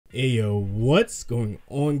Ayo, what's going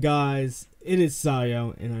on, guys? It is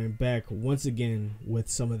Saio, and I'm back once again with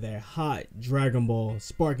some of that hot Dragon Ball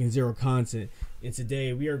Sparking Zero content. And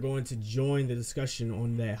today we are going to join the discussion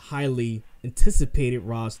on that highly anticipated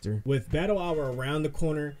roster. With Battle Hour around the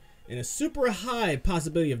corner and a super high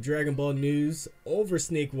possibility of Dragon Ball news over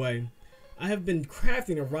Snake Way, I have been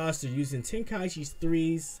crafting a roster using Tenkaichi's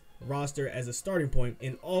 3's roster as a starting point,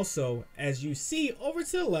 and also, as you see over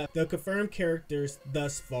to the left, the confirmed characters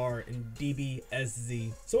thus far in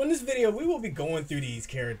DBSZ. So in this video, we will be going through these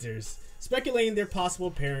characters, speculating their possible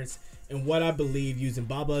appearance, and what I believe using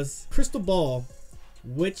Baba's crystal ball,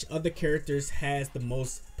 which of the characters has the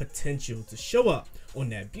most potential to show up on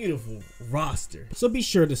that beautiful roster. So be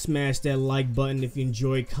sure to smash that like button if you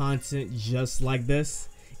enjoy content just like this.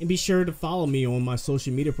 And be sure to follow me on my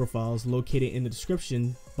social media profiles located in the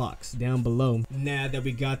description box down below. Now that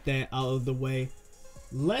we got that out of the way,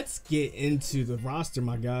 let's get into the roster,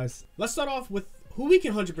 my guys. Let's start off with who we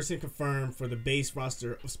can 100% confirm for the base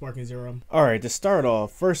roster of Sparking Zero. Alright, to start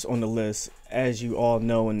off, first on the list, as you all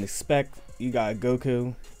know and expect, you got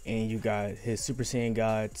Goku and you got his Super Saiyan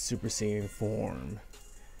God, Super Saiyan form.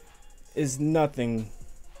 Is nothing.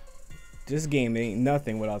 This game ain't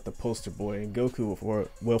nothing without the poster boy, and Goku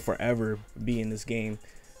will forever be in this game.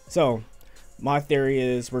 So, my theory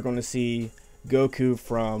is we're going to see Goku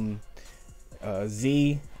from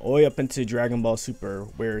Z all the way up into Dragon Ball Super,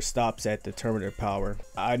 where it stops at the Tournament Power.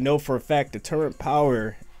 I know for a fact the Tournament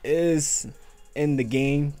Power is in the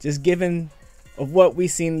game. Just given of what we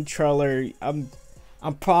seen in the trailer, I'm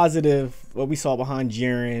positive what we saw behind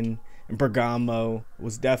Jiren and Bergamo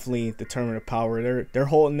was definitely the Tournament of Power. They're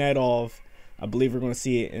holding that off. I believe we're going to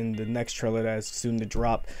see it in the next trailer that's soon to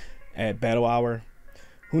drop at Battle Hour.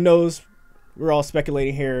 Who knows? We're all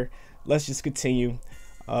speculating here. Let's just continue.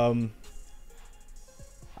 I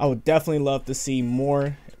would definitely love to see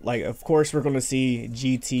more. Like, of course, we're going to see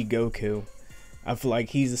GT Goku. I feel like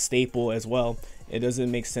he's a staple as well. It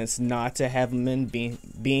doesn't make sense not to have him in,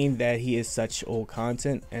 being that he is such old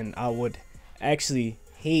content, and I would actually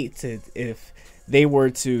hate it if they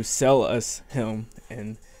were to sell us him,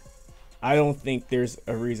 and I don't think there's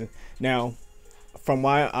a reason. Now, from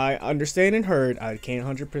what I understand and heard, I can't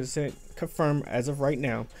 100% confirm as of right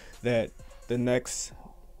now that the next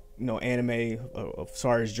anime as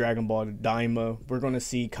far as Dragon Ball Daima, we're going to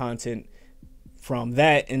see content from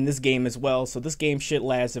that in this game as well. So this game should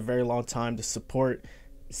last a very long time to support.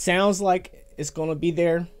 Sounds like it's going to be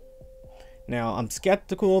there. Now, I'm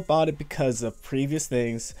skeptical about it because of previous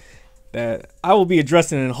things that I will be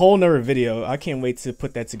addressing in a whole nother video. I can't wait to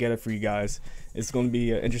put that together for you guys. It's going to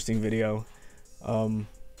be an interesting video. But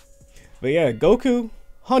yeah, Goku,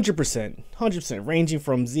 100%, ranging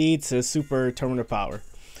from Z to Super Tournament Power.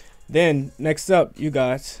 Then, next up, you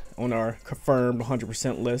got on our confirmed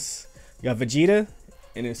 100% list, you got Vegeta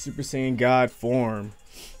in his Super Saiyan God form.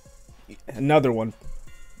 Another one.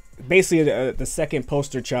 Basically the second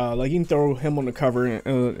poster child. Like, you can throw him on the cover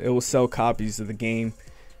and it will sell copies of the game.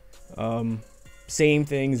 Same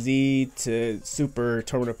thing, Z to Super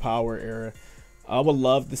Tournament Power era. I would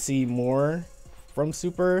love to see more from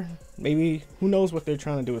Super. Maybe, who knows what they're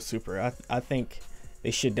trying to do with Super. I think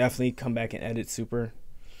they should definitely come back and edit Super.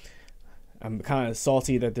 I'm kind of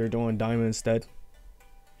salty that they're doing Diamond instead,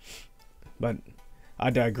 but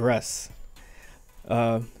I digress.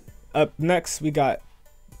 Up next we got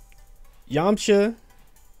Yamcha,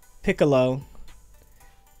 Piccolo,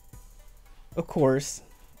 of course,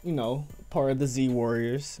 part of the Z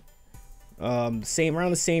Warriors. Around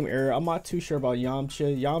the same era. I'm not too sure about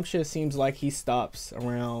Yamcha. Yamcha seems like he stops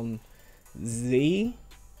around Z,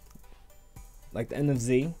 like the end of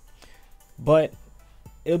Z, but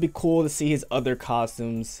it would be cool to see his other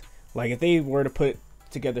costumes. Like, if they were to put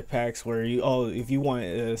together packs where if you want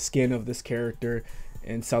a skin of this character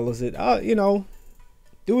and sells it,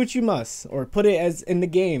 do what you must, or put it as in the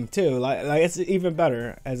game too. Like it's even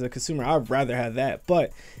better as a consumer. I'd rather have that.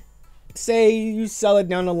 But say you sell it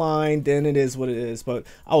down the line, then it is what it is. But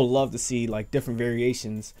I would love to see like different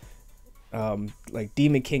variations, like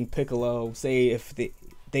Demon King Piccolo. Say if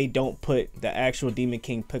they don't put the actual Demon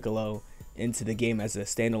King Piccolo into the game as a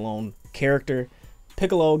standalone character,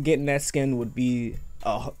 Piccolo getting that skin would be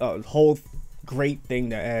a whole great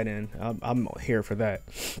thing to add in. I'm here for that.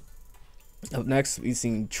 Up next, we've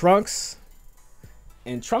seen Trunks,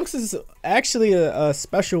 and Trunks is actually a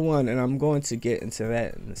special one, and I'm going to get into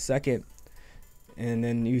that in a second. And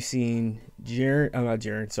then you've seen Tien.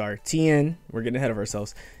 We're getting ahead of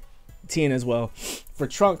ourselves. Tien as well. For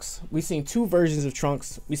Trunks, we've seen two versions of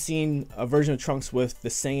Trunks. We've seen a version of Trunks with the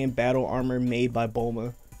Saiyan battle armor made by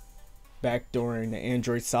Bulma back during the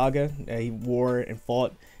Android saga that he wore and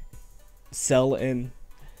fought Cell in.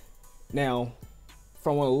 Now,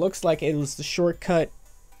 from what it looks like, it was the shortcut.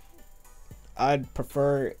 I'd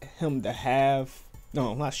prefer him to have,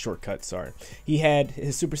 no, not shortcut, sorry. He had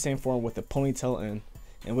his Super Saiyan form with the ponytail in,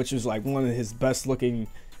 and which was like one of his best looking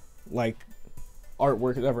like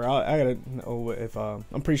artwork ever. I gotta know if I'm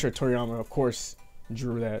pretty sure Toriyama, of course,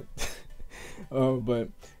 drew that. But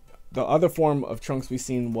the other form of Trunks we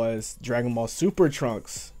seen was Dragon Ball Super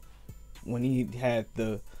Trunks, when he had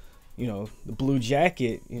the, you know, the blue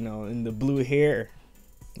jacket, you know, and the blue hair,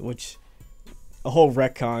 which a whole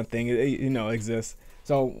retcon thing, you know, exists.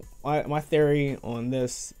 So my theory on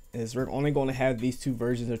this is we're only going to have these two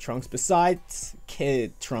versions of Trunks besides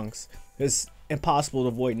Kid Trunks. It's impossible to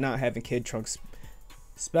avoid not having Kid Trunks,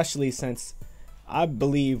 especially since I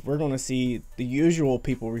believe we're going to see the usual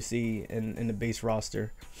people we see in the base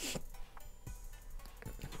roster.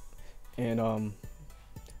 And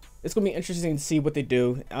it's going to be interesting to see what they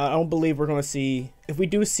do. I don't believe we're going to see, if we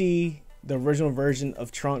do see the original version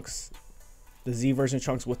of Trunks, the Z version of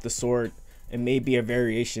Trunks with the sword, it may be a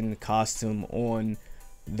variation costume on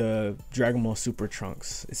the Dragon Ball Super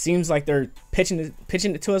Trunks. It seems like they're pitching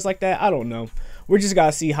it to us like that. I don't know. We're just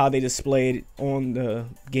gotta see how they display it on the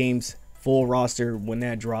game's full roster when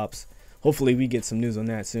that drops. Hopefully we get some news on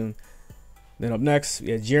that soon. Then up next,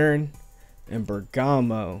 we have Jiren and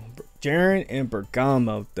Bergamo. Jiren and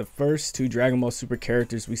Bergamo, the first two Dragon Ball Super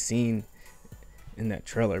characters we've seen in that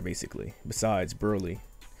trailer, basically, besides Broly.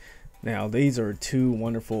 Now, these are two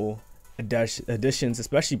wonderful additions,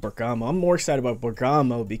 especially Bergamo. I'm more excited about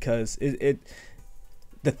Bergamo because the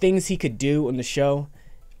things he could do in the show,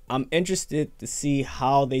 I'm interested to see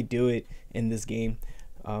how they do it in this game.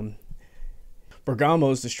 Bergamo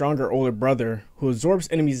is the stronger older brother who absorbs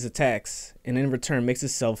enemies' attacks and in return makes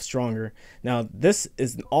himself stronger. Now, this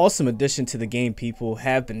is an awesome addition to the game. People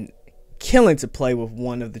have been killing to play with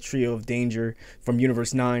one of the trio of danger from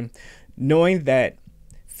Universe 9. Knowing that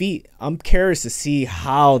feat, I'm curious to see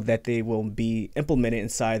how that they will be implemented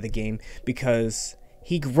inside the game, because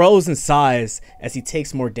he grows in size as he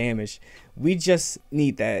takes more damage. We just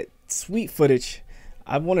need that sweet footage.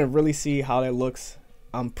 I want to really see how that looks.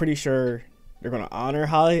 I'm pretty sure they're going to honor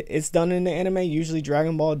how it's done in the anime. Usually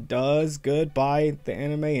Dragon Ball does good by the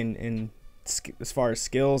anime and as far as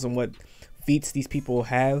skills and what feats these people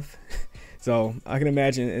have. So I can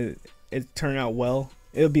imagine it turned out well.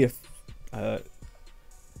 It'll be a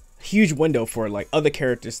huge window for like other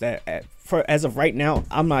characters that as of right now,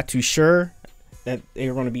 I'm not too sure that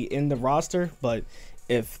they're going to be in the roster. But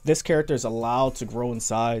if this character is allowed to grow in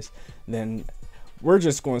size, then we're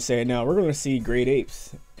just going to say it now. We're going to see great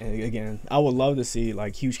apes. And again, I would love to see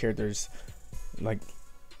like huge characters like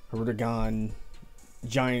Hirudegan,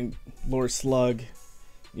 Giant Lord Slug,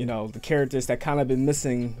 you know, the characters that kind of been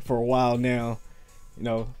missing for a while now, you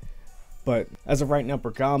know. But as of right now,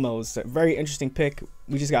 Bergamo is a very interesting pick.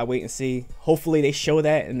 We just gotta wait and see. Hopefully they show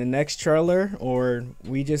that in the next trailer, or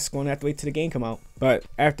we just gonna have to wait till the game come out. But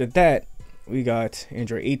after that, we got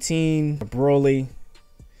Android 18, Broly,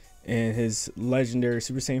 and his legendary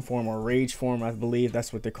Super Saiyan form, or Rage form, I believe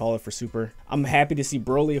that's what they call it for Super. I'm happy to see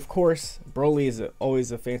Broly, of course. Broly is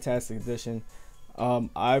always a fantastic addition.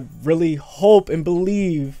 I really hope and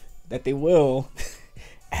believe that they will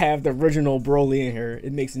have the original Broly in here.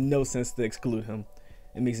 It makes no sense to exclude him.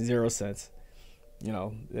 It makes zero sense. You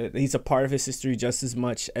know, he's a part of his history just as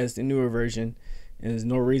much as the newer version, and there's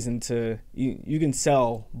no reason to. You can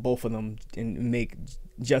sell both of them and make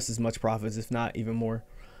just as much profits, if not even more.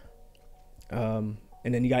 And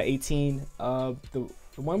then you got 18. The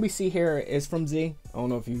one we see here is from Z. I don't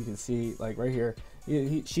know if you can see, like right here.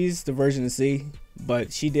 She's the version of Z,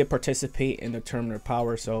 but she did participate in the Tournament of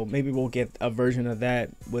Power, so maybe we'll get a version of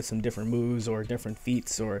that with some different moves or different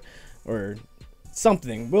feats or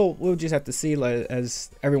something. We'll just have to see, like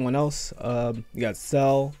as everyone else. You got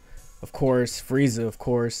Cell, of course, Frieza, of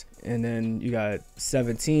course, and then you got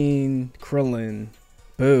 17, Krillin,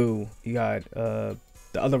 Boo. You got the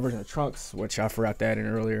other version of Trunks, which I forgot that in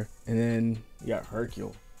earlier, and then you got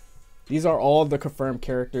Hercule. These are all the confirmed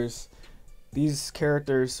characters. These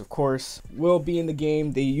characters, of course, will be in the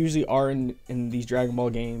game. They usually are in these Dragon Ball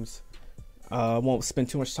games. I won't spend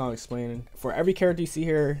too much time explaining. For every character you see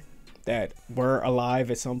here that were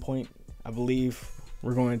alive at some point, I believe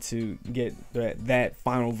we're going to get that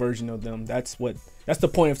final version of them. That's the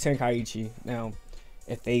point of Tenkaichi. Now,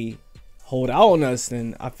 if they hold out on us,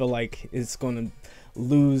 then I feel like it's going to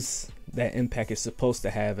lose that impact it's supposed to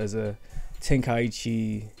have as a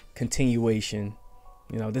Tenkaichi continuation.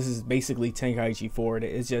 You know, this is basically Tenkaichi 4.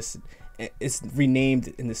 It's renamed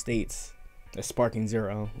in the States as Sparking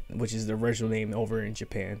Zero, which is the original name over in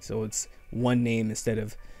Japan. So it's one name instead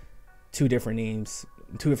of two different names,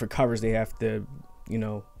 two different covers they have to, you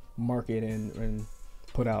know, market and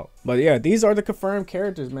put out. But yeah, these are the confirmed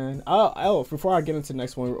characters, man. Before I get into the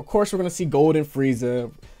next one, of course we're gonna see Golden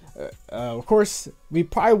Frieza. Of course we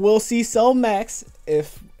probably will see Cell Max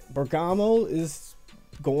if Bergamo is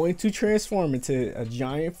going to transform into a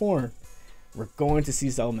giant form. We're going to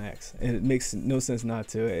see Cell Max, and it makes no sense not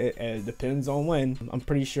to. It depends on when. I'm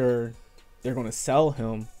pretty sure they're gonna sell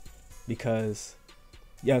him because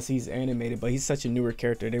yes, he's animated, but he's such a newer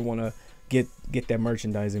character. They want to get that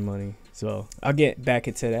merchandising money. So I'll get back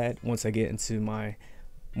into that once I get into my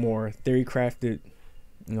more theory crafted,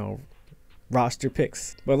 you know, roster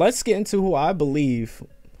picks. But let's get into who I believe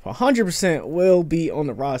 100% will be on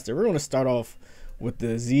the roster. We're going to start off with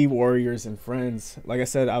the Z Warriors and Friends. Like I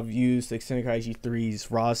said, I've used Extended Kaiji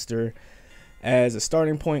 3's roster as a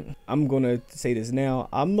starting point. I'm going to say this now.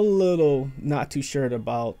 I'm a little not too sure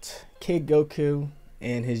about Kid Goku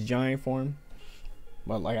and his giant form.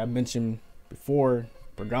 But like I mentioned before,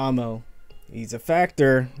 Bergamo, he's a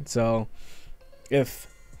factor. So if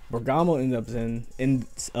Bergamo ends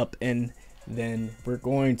up in, then we're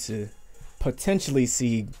going to potentially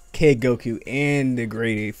see Kid Goku and the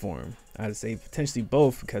Grade 8 form. I'd say potentially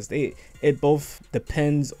both, because it both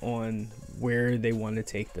depends on where they want to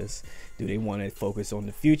take this. Do they want to focus on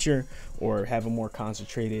the future or have a more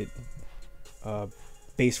concentrated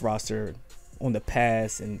base roster on the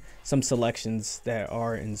past and some selections that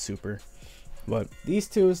are in Super? But these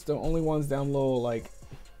two is the only ones down low, like,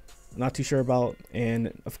 not too sure about.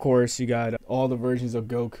 And of course you got all the versions of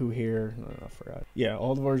Goku here. I forgot. Yeah,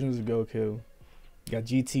 all the versions of Goku. You got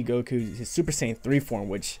GT Goku, his Super Saiyan 3 form,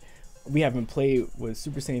 which we haven't played with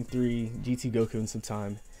Super Saiyan 3 GT Goku in some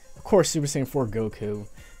time. Of course, Super Saiyan 4 Goku,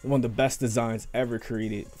 one of the best designs ever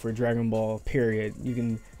created for Dragon Ball, period. You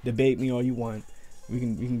can debate me all you want. We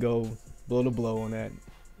can go blow to blow on that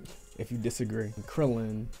if you disagree.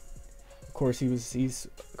 Krillin, of course, he's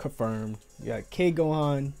confirmed. You got Kid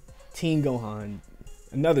Gohan, Teen Gohan,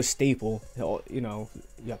 another staple. You know,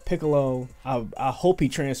 you got Piccolo. I hope he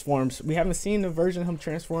transforms. We haven't seen the version of him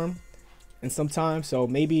transform in some time, so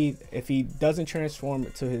maybe if he doesn't transform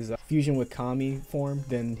to his fusion with Kami form,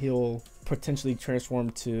 then he'll potentially transform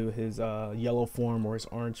to his yellow form or his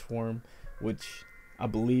orange form, which I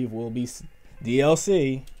believe will be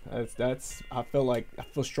DLC. I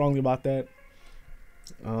feel strongly about that.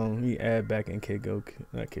 Let me add back in Kid Goku.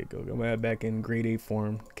 Not Kid Goku. I'm gonna add back in Grade 8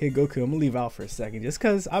 form. Kid Goku, I'm gonna leave out for a second just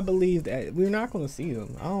because I believe that we're not gonna see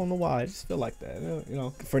them. I don't know why. I just feel like that. You know.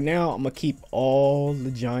 For now, I'm gonna keep all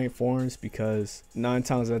the giant forms because 9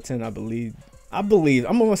 times out of 10, I believe. I'm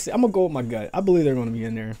gonna go with my gut. I believe they're gonna be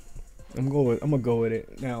in there. I'm gonna go with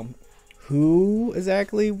it. Now, who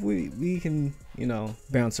exactly we can, you know,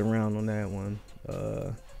 bounce around on that one.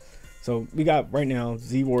 So we got right now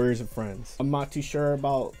Z Warriors and Friends. I'm not too sure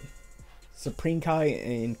about Supreme Kai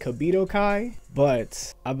and Kibito Kai,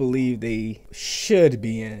 but I believe they should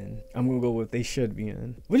be in. I'm gonna go with they should be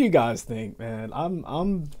in. What do you guys think, man? I'm a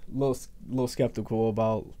little skeptical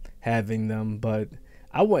about having them, but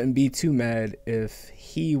I wouldn't be too mad if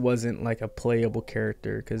he wasn't like a playable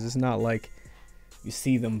character, because it's not like you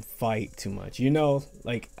see them fight too much, you know,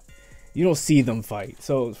 like you don't see them fight.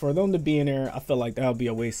 So for them to be in there, I feel like that would be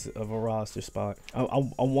a waste of a roster spot. I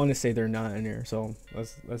want to say they're not in there, so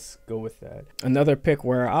let's go with that. Another pick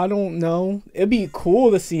where I don't know, it'd be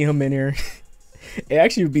cool to see him in there. It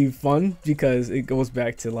actually would be fun because it goes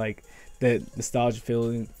back to like that nostalgia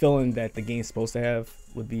feeling that the game's supposed to have,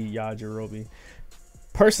 would be Yajirobe.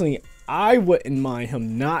 Personally, I wouldn't mind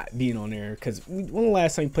him not being on there, because when the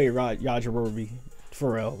last time you played Yajirobe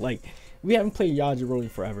for real, like, we haven't played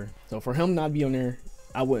Yajirobe forever. So for him not be on there,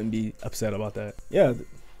 I wouldn't be upset about that. Yeah,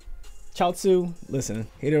 Chaozu, listen,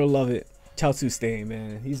 hate it or love it, Chaozu staying,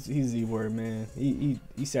 man. He's Z-word, man. He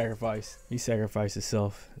sacrificed. He sacrificed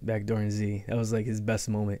himself back during Z. That was like his best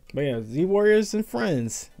moment. But yeah, Z Warriors and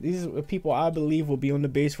Friends. These are people I believe will be on the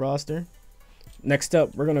base roster. Next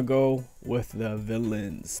up, we're gonna go with the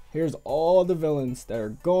villains. Here's all the villains that are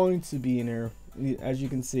going to be in there. As you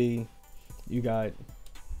can see, you got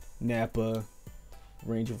Nappa,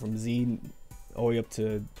 ranging from Z all the way up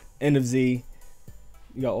to end of Z.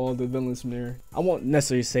 You got all the villains from there. I won't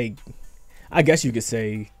necessarily say, I guess you could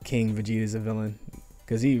say King Vegeta is a villain,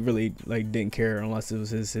 because he really like didn't care unless it was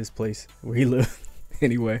his place where he lived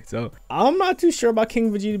anyway. So I'm not too sure about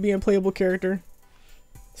King Vegeta being a playable character.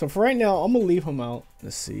 So for right now, I'm gonna leave him out.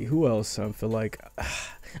 Let's see who else. I feel like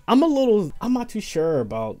I'm not too sure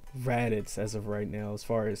about Raditz as of right now as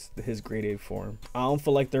far as his Grade 8 form. I don't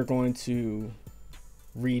feel like they're going to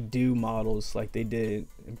redo models like they did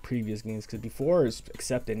in previous games, because before it's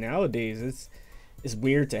accepted. Nowadays it's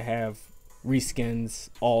weird to have reskins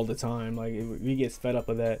all the time. Like we get fed up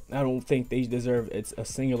with that. I don't think they deserve it's a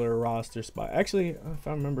singular roster spot. Actually, if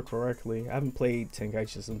I remember correctly, I haven't played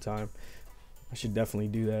Tenkaichi some time. I should definitely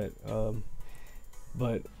do that.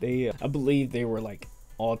 But they, I believe they were like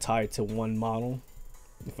all tied to one model,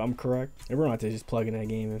 if I'm correct. And we're gonna have to just plug in that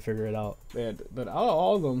game and figure it out. But out of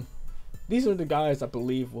all of them, these are the guys I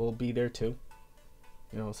believe will be there too.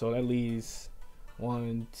 You know, so that leaves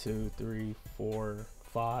 1, 2, 3, 4,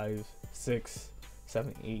 5, 6,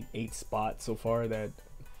 7, 8 spots so far that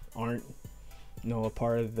aren't, you know, a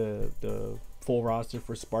part of the full roster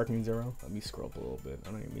for Sparking Zero. Let me scroll up a little bit.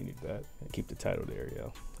 I don't even mean to do that. Keep the title there,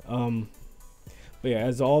 yo. But yeah,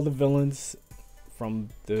 as all the villains from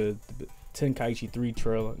the Tenkaichi 3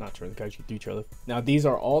 trailer, not trailer, Tenkaichi 3 trailer. Now these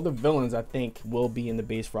are all the villains I think will be in the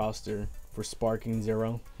base roster for Sparking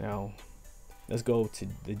Zero. Now let's go to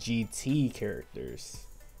the GT characters.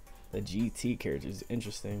 The GT characters,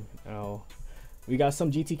 interesting. Now we got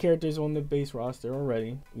some GT characters on the base roster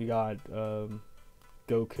already. We got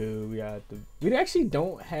Goku. We actually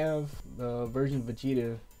don't have the version of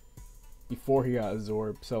Vegeta before he got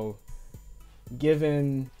absorbed. So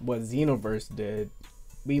given what Xenoverse did,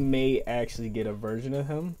 we may actually get a version of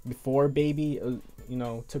him before Baby, you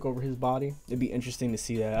know, took over his body. It'd be interesting to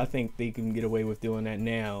see that. I think they can get away with doing that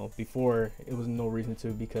now. Before, it was no reason to,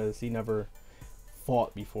 because he never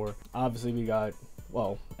fought before. Obviously, we got,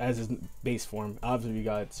 well, as his base form, obviously we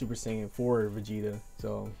got Super Saiyan 4 Vegeta.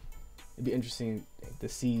 So it'd be interesting to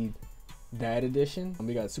see that edition.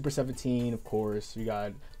 We got Super 17, of course. We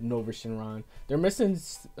got Nova Shinron. They're missing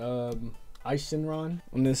Ice Shinron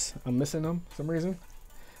on this. I'm missing them for some reason.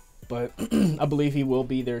 But I believe he will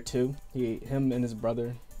be there too. Him and his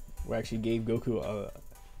brother actually gave Goku a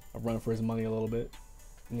run for his money a little bit.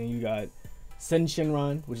 And then you got Sen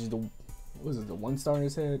Shinron, which is the 1 star in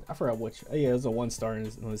his head? I forgot which. Oh, yeah, it was a 1 star on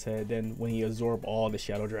his head. Then when he absorbed all the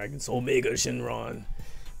Shadow Dragons, Omega Shinron,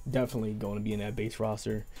 definitely going to be in that base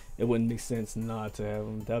roster. It wouldn't make sense not to have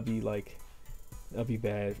him. That'd be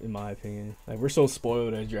bad in my opinion. Like, we're so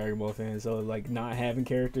spoiled as Dragon Ball fans, so like not having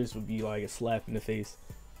characters would be like a slap in the face.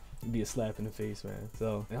 It'd be a slap in the face, man.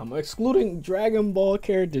 So I'm excluding Dragon Ball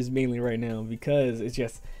characters mainly right now because it's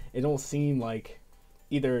just, it don't seem like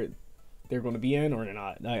either they're going to be in or they're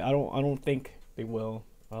not. I don't think they will.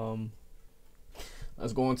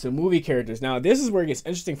 Let's go on to movie characters. Now this is where it gets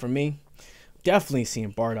interesting for me. Definitely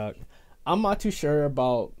seeing Bardock. I'm not too sure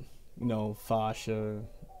about, you know, Fasha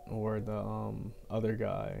or the other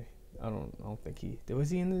guy. I don't think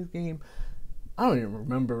was he in this game? I don't even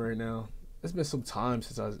remember right now. It's been some time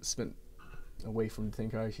since I spent away from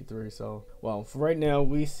Tenkaichi 3. So, well, for right now,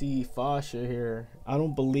 we see Fasha here. I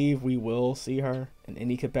don't believe we will see her in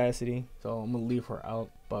any capacity, so I'm gonna leave her out.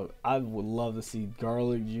 But I would love to see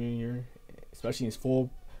Garlic Jr., especially in his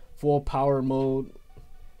full power mode.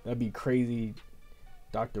 That'd be crazy.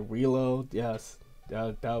 Dr. Reload, yes,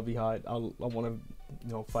 that would be hot. I want to,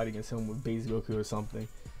 you know, fight against him with base Goku or something.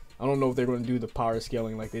 I don't know if they're going to do the power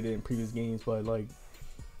scaling like they did in previous games, but like,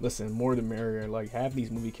 listen, more the merrier. Like, have these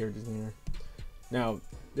movie characters in here. Now,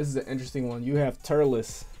 this is an interesting one. You have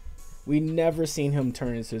Turles. We never seen him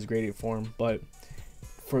turn into his graded form, but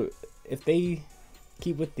if they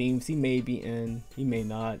keep with themes, he may be in, he may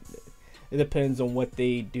not. It depends on what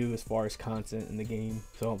they do as far as content in the game.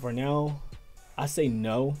 So for now, I say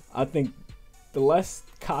no. I think the less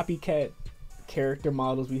copycat character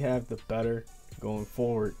models we have, the better going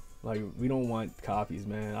forward. Like, we don't want copies,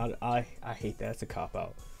 man. I hate that. It's a cop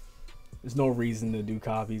out. There's no reason to do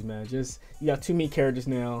copies, man. Just, you got too many characters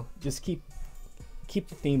now. Just keep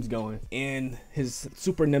the themes going. And his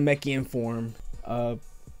Super Namekian form. I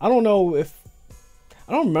don't know if,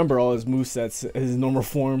 I don't remember all his movesets, his normal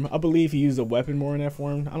form. I believe he used a weapon more in that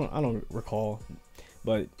form. I don't recall.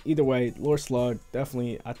 But either way, Lord Slug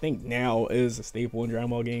definitely, I think now is a staple in Dragon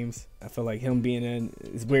Ball games. I feel like him being in,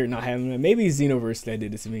 it's weird not having him. Maybe Xenoverse that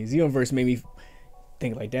did this to me. Xenoverse made me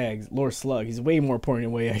think like, dang, Lord Slug, he's way more important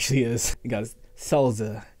than what he actually is. He got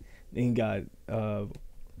Celza, then he got, of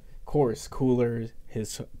course, Cooler,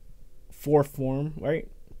 his 4th form, right?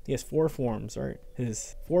 He has 4 forms, right?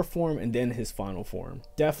 His 4th form and then his final form.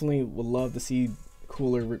 Definitely would love to see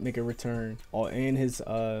Cooler make a return. And his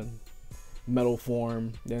metal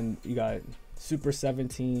form. Then you got Super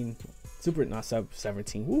 17, Super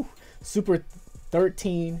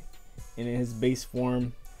 13, and in his base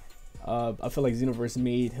form. I feel like Xenoverse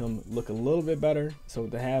made him look a little bit better, so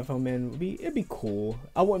to have him in it'd be cool.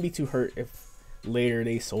 I wouldn't be too hurt if later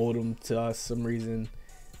they sold him to us some reason.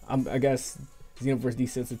 I guess Xenoverse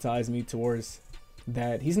desensitized me towards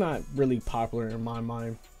that. He's not really popular in my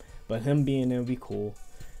mind, but him being there would be cool.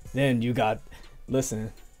 Then you got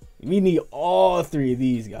Listen, we need all three of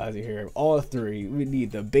these guys in here. All three. We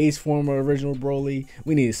need the base form of original Broly.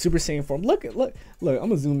 We need a Super Saiyan form. Look. I'm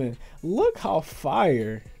gonna zoom in. Look how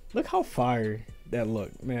fire. Look how fire that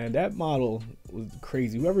looked, man. That model was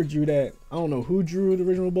crazy. Whoever drew that, I don't know who drew the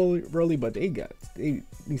original Broly, but they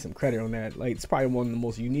need some credit on that. Like, it's probably one of the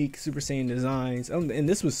most unique Super Saiyan designs. And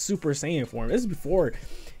this was Super Saiyan form. This is before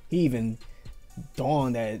he even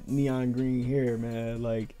donned that neon green hair, man.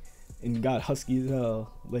 Like, and got husky as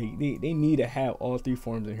hell. Like, they need to have all three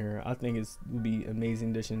forms in here. I think it would be an amazing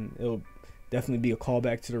addition. It'll definitely be a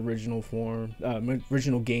callback to the original form,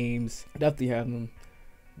 original games. Definitely have them.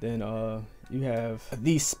 Then you have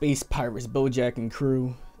these space pirates, Bojack and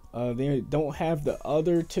crew. They don't have the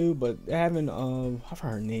other two, but they haven't. I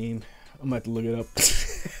forgot her name. I'm gonna have to look it up.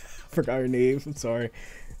 Forgot her name. I'm sorry.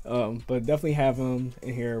 But definitely have them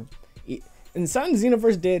in here. And something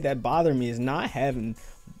Xenoverse did that bothered me is not having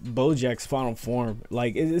Bojack's final form.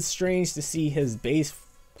 Like, it's strange to see his base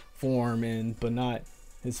form but not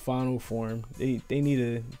his final form. They need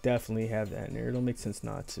to definitely have that in there. It don't make sense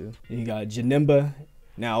not to. And you got Janemba.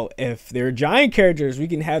 Now, if they're giant characters, we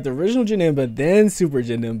can have the original Janemba, then Super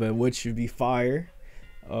Janemba, which should be fire.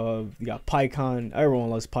 You got Pikkon. Everyone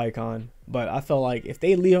loves Pikkon, but I felt like if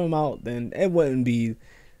they leave him out, then it wouldn't be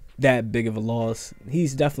that big of a loss.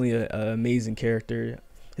 He's definitely an amazing character.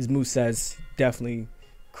 His moveset's definitely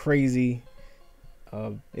crazy.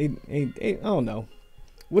 I don't know.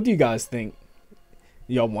 What do you guys think?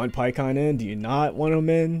 Y'all want Pikkon in? Do you not want him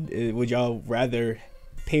in? Would y'all rather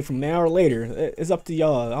pay from now or later? It's up to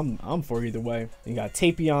y'all. I'm for either way. You got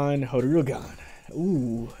Tapion, Hodorugan.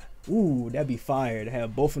 Ooh, that'd be fire to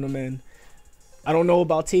have both of them in. I don't know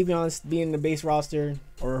about Tapion being in the base roster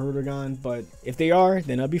or Hodorugan, but if they are,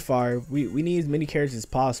 then that'd be fire. We need as many characters as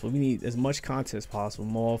possible. We need as much content as possible.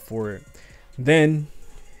 I'm all for it. Then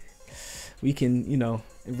we can,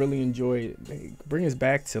 really enjoy it. Bring us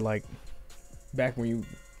back to like back when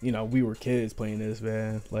we were kids playing this,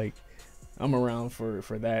 man. Like, I'm around for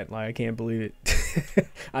that. Like, I can't believe it.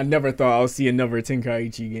 I never thought I would see another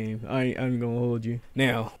Tenkaichi game. I'm gonna hold you.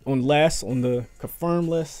 Now, on the confirmed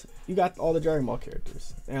list, you got all the Dragon Ball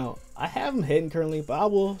characters. Now, I have them hidden currently, but I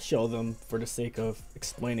will show them for the sake of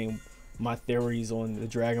explaining my theories on the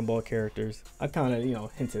Dragon Ball characters. I kind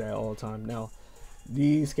of, hinted at all the time. Now,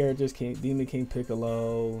 these characters, Demon King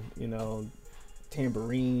Piccolo,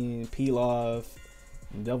 Tambourine, Pilaf,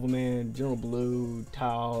 Devilman, General Blue,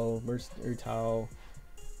 Tao, Mercenary Tao,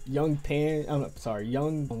 Young Pan.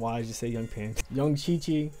 Why did you say Young Pan? Young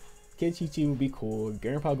Chi-Chi. Kid Chi-Chi would be cool.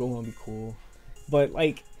 Grandpa Gohan would be cool. But,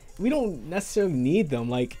 like, we don't necessarily need them.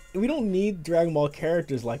 Like, we don't need Dragon Ball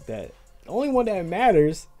characters like that. The only one that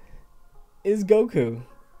matters is Goku,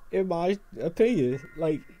 in my opinion.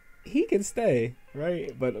 Like, he can stay,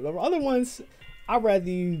 right? But the other ones, I'd rather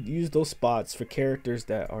you use those spots for characters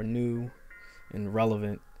that are new and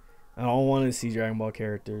relevant. I don't want to see Dragon Ball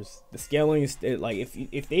characters. The scaling is like,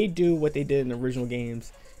 if they do what they did in the original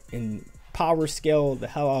games and power scale the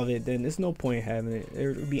hell out of it, then there's no point in having it.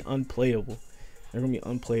 It would be unplayable. They're gonna be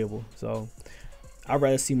unplayable. So I'd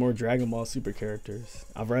rather see more Dragon Ball Super characters.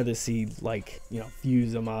 I'd rather see, like,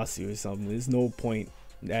 Fuse Zamasu or something. There's no point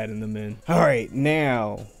adding them in. All right,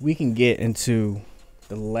 now we can get into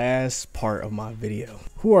the last part of my video.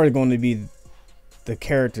 Who are going to be the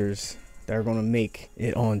characters that are going to make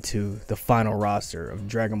it onto the final roster of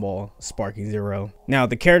Dragon Ball Sparking Zero? Now,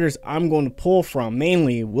 the characters I'm going to pull from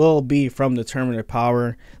mainly will be from the Tournament of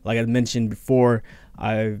Power. Like I mentioned before,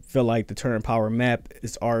 I feel like the Tournament of Power map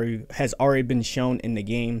has already been shown in the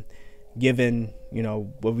game, given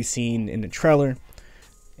what we've seen in the trailer.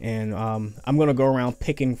 And I'm going to go around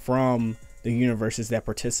picking from the universes that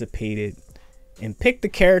participated and pick the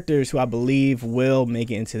characters who I believe will make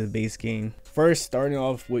it into the base game. First, starting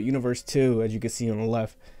off with Universe 2, as you can see on the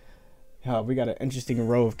left, we got an interesting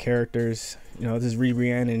row of characters. This is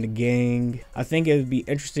Ribrianne and the gang. I think it would be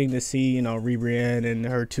interesting to see, Ribrianne and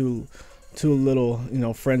her two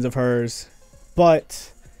little, friends of hers.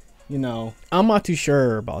 But, I'm not too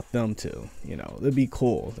sure about them too. It'd be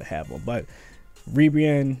cool to have them. But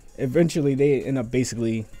Ribrianne, eventually they end up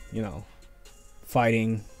basically,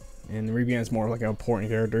 fighting. And Ribrianne's more like an important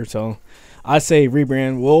character, so I say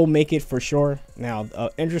Ribrianne will make it for sure. Now, an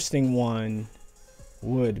interesting one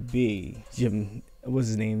would be what's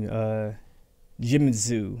his name?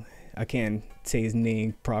 Jimizu. I can't say his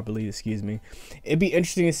name properly, excuse me. It'd be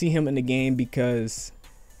interesting to see him in the game because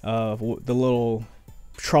of the little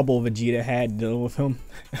trouble Vegeta had dealing with him.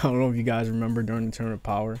 I don't know if you guys remember during the Tournament of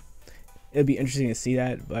Power. It'd be interesting to see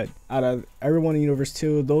that, but out of everyone in Universe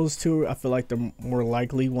 2, those two I feel like the more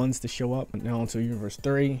likely ones to show up. Now onto Universe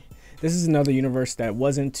 3. This is another universe that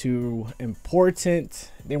wasn't too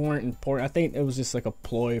important. They weren't important. I think it was just like a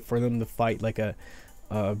ploy for them to fight like a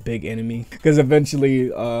big enemy, because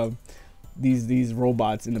eventually these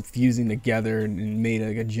robots end up fusing together and made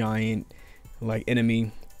like a giant like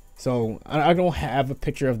enemy. So I don't have a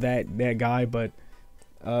picture of that guy, but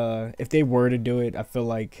if they were to do it, I feel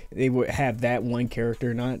like they would have that one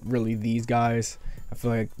character, not really these guys. I feel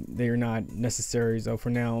like they're not necessary. So for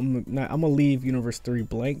now, I'm gonna leave Universe 3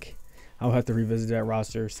 blank. I'll have to revisit that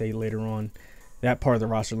roster, say later on, that part of the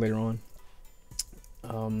roster later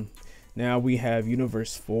on. Now we have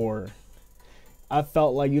Universe 4. I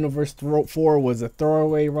felt like Universe 4 was a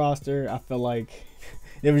throwaway roster. I felt like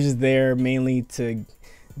it was just there mainly to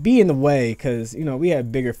be in the way, because you know we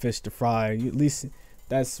had bigger fish to fry. At least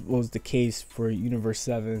that's what was the case for Universe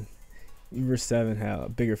 7. Universe 7 had a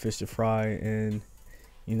bigger fish to fry, and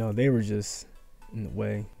you know they were just in the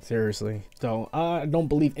way, seriously. So I don't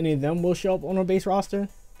believe any of them will show up on our base roster,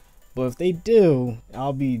 but if they do,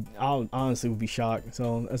 I'll honestly would be shocked.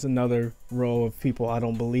 So that's another row of people I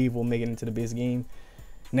don't believe will make it into the base game.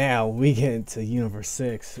 Now we get into Universe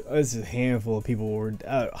 6. This is a handful of people who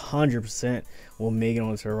 100% will make it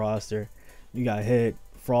onto the roster. You got Hit,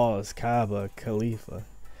 Frost, Kaba, Khalifa,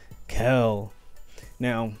 Kel.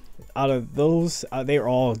 Now, out of those, they're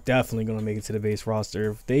all definitely going to make it to the base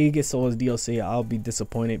roster. If they get sold as DLC, I'll be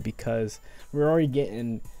disappointed, because we're already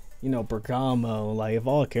getting, you know, Bergamo. Like, if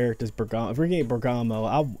all characters Bergamo, if we're getting Bergamo,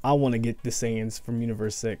 I want to get the Saiyans from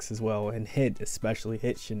Universe 6 as well. And Hit, especially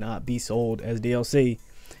Hit, should not be sold as DLC.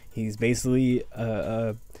 He's basically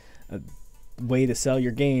a way to sell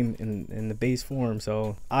your game in the base form.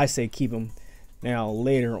 So I say keep him. Now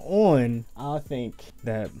later on, I think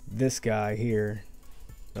that this guy here,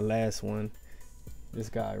 the last one, this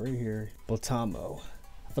guy right here, Botamo.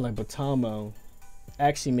 I feel like Botamo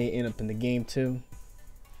actually may end up in the game too,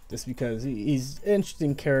 just because he's an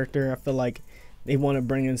interesting character. I feel like they want to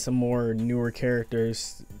bring in some more newer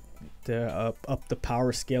characters to up the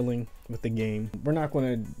power scaling with the game. We're not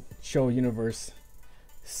going to show Universe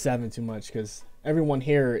 7 too much, because everyone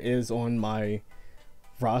here is on my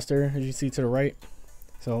roster, as you see to the right.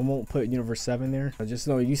 So I won't put Universe 7 there. I just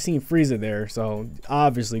know you've seen Frieza there, so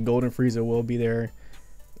obviously Golden Frieza will be there.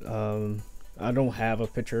 I don't have a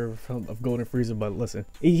picture of Golden Frieza, but listen,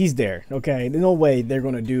 he's there. Okay, there's no way they're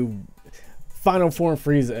gonna do Final Form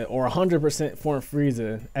Frieza or 100% Form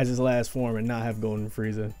Frieza as his last form and not have Golden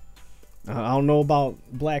Frieza. I don't know about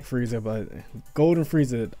Black Frieza, but Golden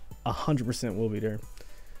Frieza 100% will be there.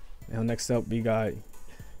 Now next up we got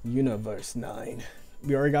Universe 9.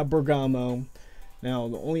 We already got Bergamo. Now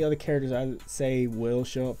the only other characters I would say will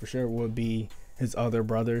show up for sure would be his other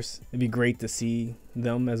brothers. It'd be great to see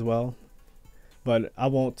them as well, but I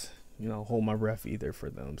won't, you know, hold my breath either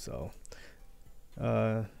for them. So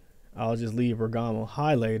I'll just leave Bergamo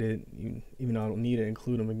highlighted, even though I don't need to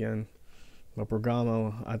include him again. But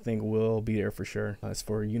Bergamo, I think, will be there for sure. As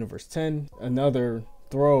for Universe 10, another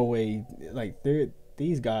throwaway, like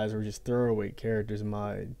these guys are just throwaway characters in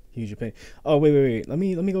my huge opinion. Oh wait, let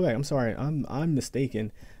me go back. I'm sorry, I'm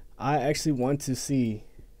mistaken. I actually want to see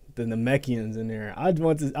the Namekians in there. I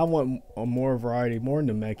want a more variety, more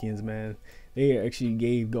Namekians, man. They actually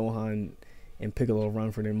gave Gohan and Piccolo a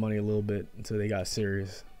run for their money a little bit until they got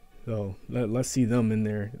serious. So let's see them in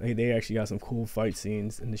there. They actually got some cool fight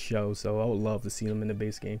scenes in the show, so I would love to see them in the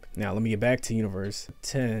base game. Now let me get back to Universe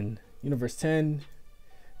 10. Universe 10,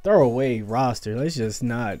 throwaway roster. Let's just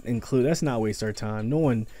not include. Let's not waste our time. No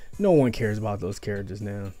one cares about those characters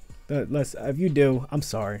now. If you do, I'm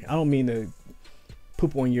sorry. I don't mean to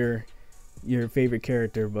poop on your favorite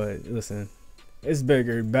character, but listen, it's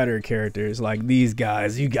bigger, better characters like these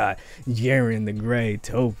guys. You got Jiren the Gray,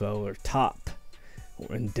 Topo, or Top,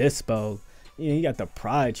 and Dispo. You got the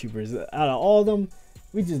Pride Troopers. Out of all of them,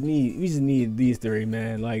 we just need these three,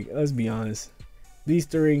 man. Like, let's be honest, these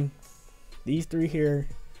three here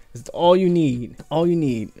is all you need. All you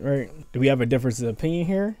need, right? Do we have a difference of opinion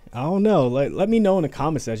here? I don't know. Let me know in the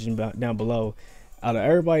comment section down below. Out of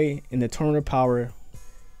everybody in the Tournament of Power,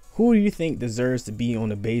 who do you think deserves to be on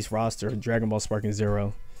the base roster of Dragon Ball Sparking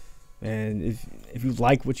Zero? And if you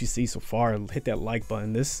like what you see so far, hit that like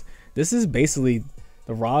button. This is basically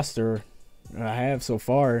the roster I have so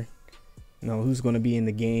far. You know who's going to be in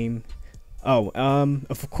the game. Oh,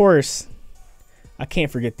 of course, I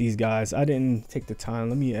can't forget these guys. I didn't take the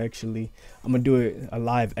time. I'm gonna do a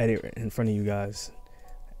live edit in front of you guys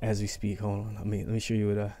as we speak. Hold on. Let me show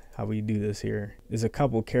you how we do this here. There's a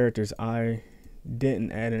couple characters I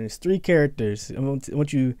didn't add in. It's 3 characters. I want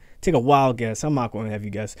you to take a wild guess. I'm not going to have you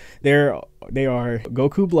guess. They are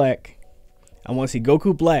Goku Black, I want to see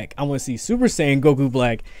Goku Black. I want to see Super Saiyan Goku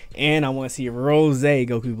Black. And I want to see Rose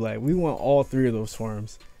Goku Black. We want all 3 of those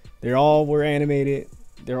forms. They're all were animated.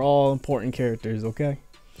 They're all important characters, okay?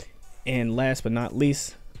 And last but not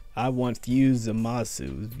least, I want Fuse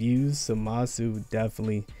Zamasu. Fuse Zamasu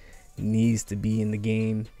definitely needs to be in the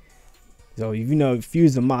game. So if you know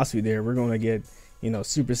Fuse Zamasu there, we're going to get, you know,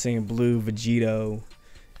 Super Saiyan Blue, Vegito.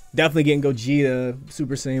 Definitely getting Gogeta,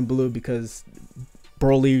 Super Saiyan Blue, because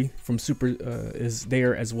Broly from Super is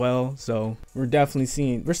there as well. So we're definitely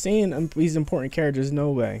seeing these important characters.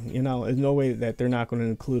 No way, you know, there's no way that they're not going to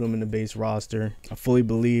include them in the base roster. I fully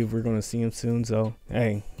believe we're going to see them soon. So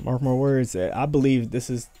hey, mark my words, I believe this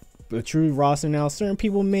is the true roster now. Certain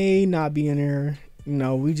people may not be in there. You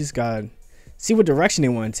know, we just got to see what direction they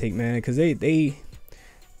want to take, man, because they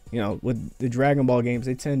you know, with the Dragon Ball games,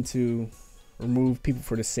 they tend to remove people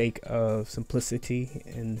for the sake of simplicity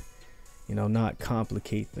and, you know, not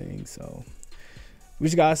complicate things. So we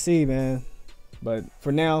just gotta see, man. But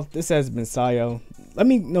for now, this has been Saio. Let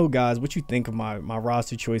me know, guys, what you think of my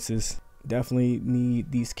roster choices. Definitely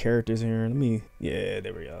need these characters here. Let me, yeah,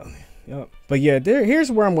 there we go. Yep. But yeah,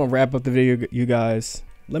 here's where I'm gonna wrap up the video, you guys.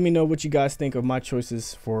 Let me know what you guys think of my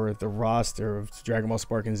choices for the roster of Dragon Ball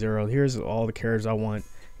Sparking Zero. Here's all the characters I want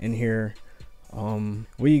in here.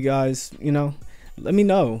 What you guys, you know, let me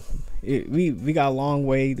know. We got a long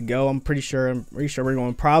way to go. I'm pretty sure we're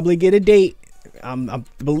going to probably get a date. I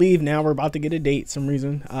believe now we're about to get a date. Some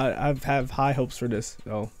reason I have high hopes for this.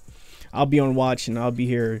 So I'll be on watch and I'll be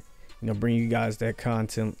here, you know, bringing you guys that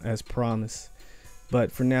content as promised. But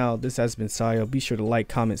for now, this has been Saio. Be sure to like,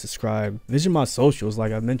 comment, subscribe. Visit my socials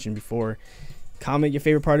like I mentioned before. Comment your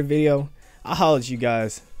favorite part of the video. I'll holler at you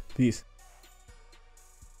guys. Peace.